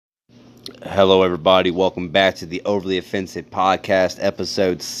Hello, everybody. Welcome back to the Overly Offensive Podcast,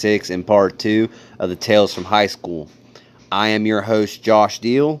 Episode 6 and Part 2 of the Tales from High School. I am your host, Josh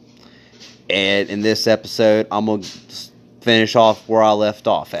Deal, and in this episode, I'm going to finish off where I left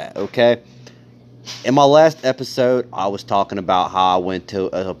off at, okay? In my last episode, I was talking about how I went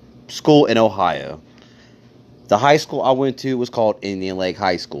to a school in Ohio. The high school I went to was called Indian Lake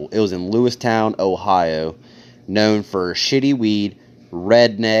High School. It was in Lewistown, Ohio, known for shitty weed,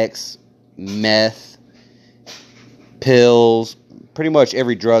 rednecks, meth, pills, pretty much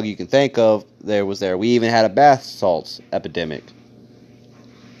every drug you can think of there was there. We even had a bath salts epidemic.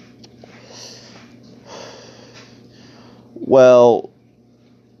 Well,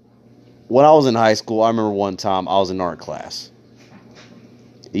 when I was in high school, I remember one time I was in art class.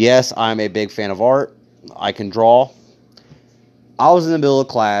 Yes, I'm a big fan of art. I can draw. I was in the middle of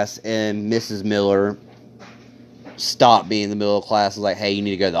class and Mrs. Miller stopped me in the middle of class and was like, hey, you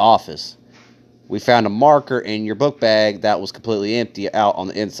need to go to the office. We found a marker in your book bag that was completely empty out on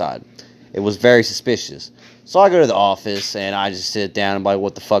the inside. It was very suspicious. So I go to the office and I just sit down and I'm like,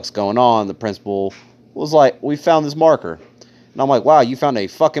 what the fuck's going on? The principal was like, we found this marker. And I'm like, wow, you found a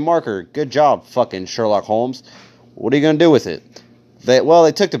fucking marker. Good job, fucking Sherlock Holmes. What are you going to do with it? They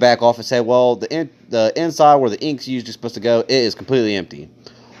took the back off and said, well, the inside where the ink's usually supposed to go, it is completely empty.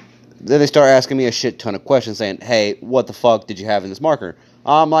 Then they start asking me a shit ton of questions saying, hey, what the fuck did you have in this marker?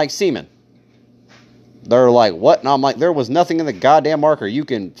 I'm like, semen. They're like, what? And I'm like, there was nothing in the goddamn marker. You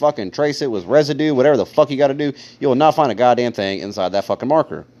can fucking trace it with residue, whatever the fuck you gotta do. You will not find a goddamn thing inside that fucking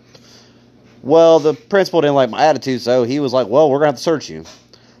marker. Well, the principal didn't like my attitude, so he was like, well, we're gonna have to search you.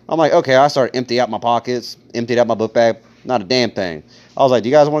 I'm like, okay. I started emptying out my pockets, emptied out my book bag. Not a damn thing. I was like, do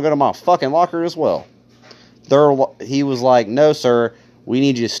you guys want to go to my fucking locker as well? He was like, no, sir. We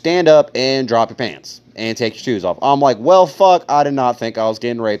need you to stand up and drop your pants and take your shoes off. I'm like, well, fuck. I did not think I was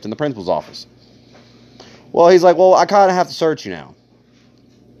getting raped in the principal's office. Well, he's like, well, I kind of have to search you now.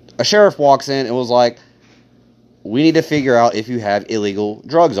 A sheriff walks in and was like, we need to figure out if you have illegal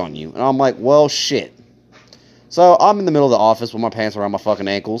drugs on you. And I'm like, well, shit. So I'm in the middle of the office with my pants around my fucking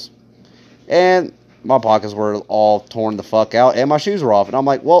ankles. And my pockets were all torn the fuck out. And my shoes were off. And I'm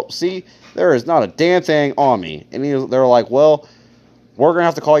like, well, see, there is not a damn thing on me. And they're like, well, we're going to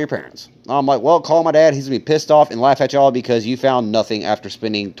have to call your parents. I'm like, well, call my dad. He's going to be pissed off and laugh at y'all because you found nothing after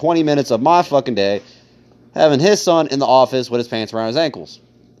spending 20 minutes of my fucking day having his son in the office with his pants around his ankles.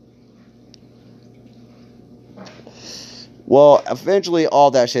 Well, eventually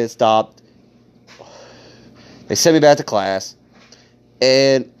all that shit stopped. They sent me back to class.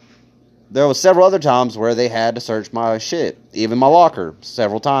 And there was several other times where they had to search my shit. Even my locker.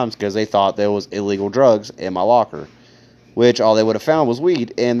 Several times because they thought there was illegal drugs in my locker. Which all they would have found was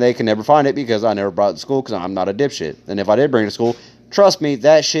weed. And they could never find it because I never brought it to school because I'm not a dipshit. And if I did bring it to school, trust me,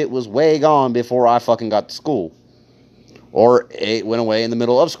 that shit was way gone before I fucking got to school. Or it went away in the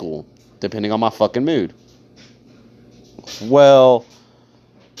middle of school, depending on my fucking mood. Well,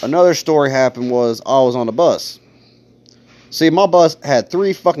 another story happened was I was on the bus. See, my bus had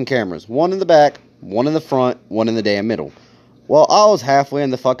 3 fucking cameras. One in the back, one in the front, one in the damn middle. Well, I was halfway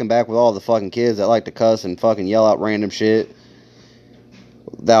in the fucking back with all the fucking kids that like to cuss and fucking yell out random shit.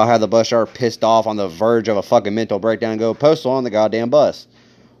 That'll have the bus driver pissed off on the verge of a fucking mental breakdown and go postal on the goddamn bus.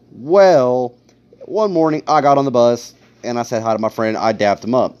 Well, one morning I got on the bus and I said hi to my friend. I dapped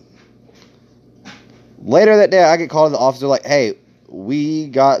him up. Later that day I get called to the office. They're like, hey, we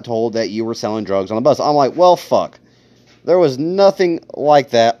got told that you were selling drugs on the bus. I'm like, well, fuck. There was nothing like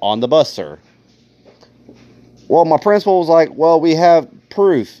that on the bus, sir. Well, my principal was like, well, we have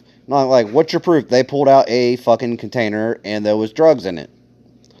proof. And I'm like, what's your proof? They pulled out a fucking container and there was drugs in it.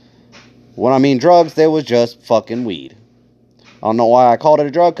 When I mean drugs, there was just fucking weed. I don't know why I called it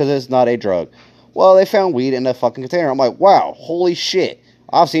a drug, because it's not a drug. Well, they found weed in a fucking container. I'm like, wow, holy shit.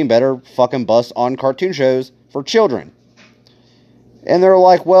 I've seen better fucking busts on cartoon shows for children. And they're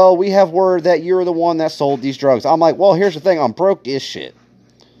like, well, we have word that you're the one that sold these drugs. I'm like, well, here's the thing. I'm broke as shit.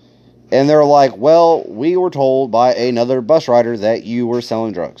 And they're like, well, we were told by another bus rider that you were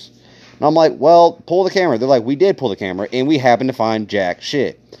selling drugs. And I'm like, well, pull the camera. They're like, we did pull the camera, and we happened to find jack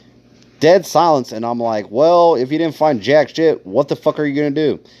shit. Dead silence, and I'm like, well, if you didn't find jack shit, what the fuck are you going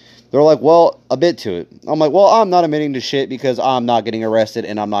to do? They're like, well, a bit to it. I'm like, well, I'm not admitting to shit because I'm not getting arrested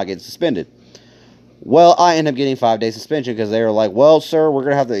and I'm not getting suspended. Well, I end up getting 5-day suspension because they were like, well, sir, we're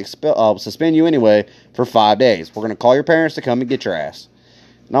going to have to suspend you anyway for 5 days. We're going to call your parents to come and get your ass.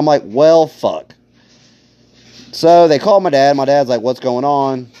 And I'm like, well, fuck. So they called my dad. My dad's like, what's going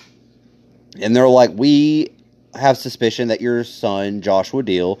on? And they're like, we have suspicion that your son, Joshua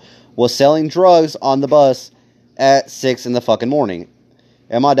Deal, was selling drugs on the bus at 6 in the fucking morning.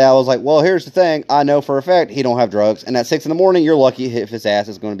 And my dad was like, well, here's the thing. I know for a fact he don't have drugs. And at 6 in the morning, you're lucky if his ass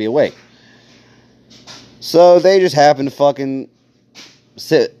is going to be awake. So they just happened to fucking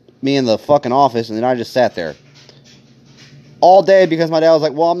sit me in the fucking office. And then I just sat there all day because my dad was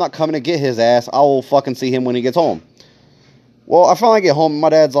like, well, I'm not coming to get his ass. I will fucking see him when he gets home. Well, I finally get home and my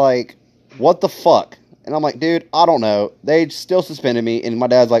dad's like, what the fuck? And I'm like, dude, I don't know. They still suspended me. And my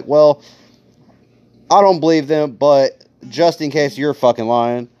dad's like, well, I don't believe them, but just in case you're fucking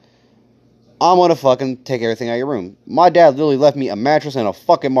lying, I'm gonna fucking take everything out of your room. My dad literally left me a mattress and a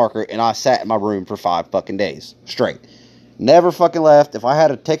fucking marker, and I sat in my room for 5 fucking days straight. Never fucking left. If I had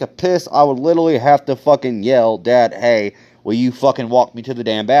to take a piss, I would literally have to fucking yell, Dad, hey, will you fucking walk me to the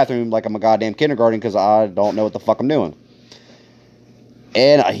damn bathroom like I'm a goddamn kindergarten because I don't know what the fuck I'm doing.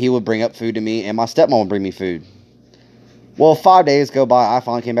 And he would bring up food to me, and my stepmom would bring me food. Well, 5 days go by, I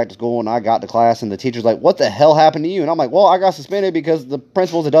finally came back to school, and I got to class, and the teacher's like, what the hell happened to you? And I'm like, well, I got suspended because the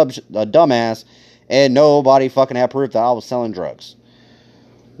principal's a dumbass, and nobody fucking had proof that I was selling drugs.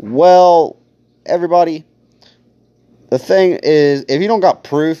 Well, everybody, the thing is, if you don't got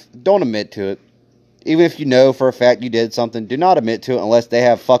proof, don't admit to it. Even if you know for a fact you did something, do not admit to it unless they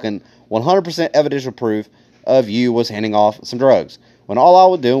have fucking 100% evidential proof of you was handing off some drugs. When all I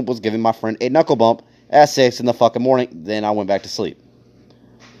was doing was giving my friend a knuckle bump at 6 in the fucking morning, then I went back to sleep.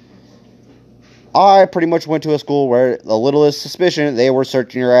 I pretty much went to a school where the littlest suspicion, they were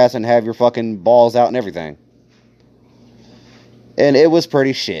searching your ass and have your fucking balls out and everything. And it was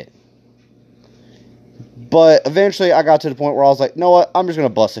pretty shit. But eventually I got to the point where I was like, you know what, I'm just going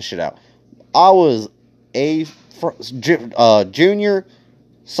to bust this shit out. I was a junior,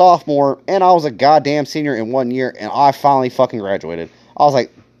 sophomore, and I was a goddamn senior in 1 year, and I finally fucking graduated. I was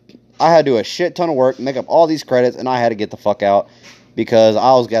like, I had to do a shit ton of work, make up all these credits, and I had to get the fuck out because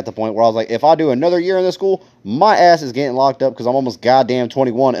I was at the point where I was like, if I do another year in this school, my ass is getting locked up because I'm almost goddamn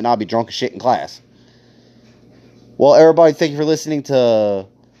 21 and I'll be drunk as shit in class. Well, everybody, thank you for listening to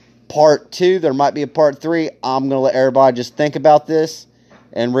part 2. There might be a part 3. I'm going to let everybody just think about this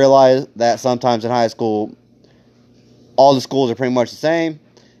and realize that sometimes in high school, all the schools are pretty much the same,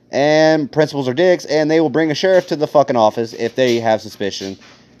 and principals are dicks, and they will bring a sheriff to the fucking office if they have suspicion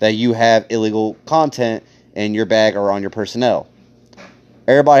that you have illegal content in your bag or on your personnel.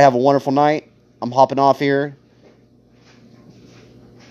 Everybody have a wonderful night. I'm hopping off here.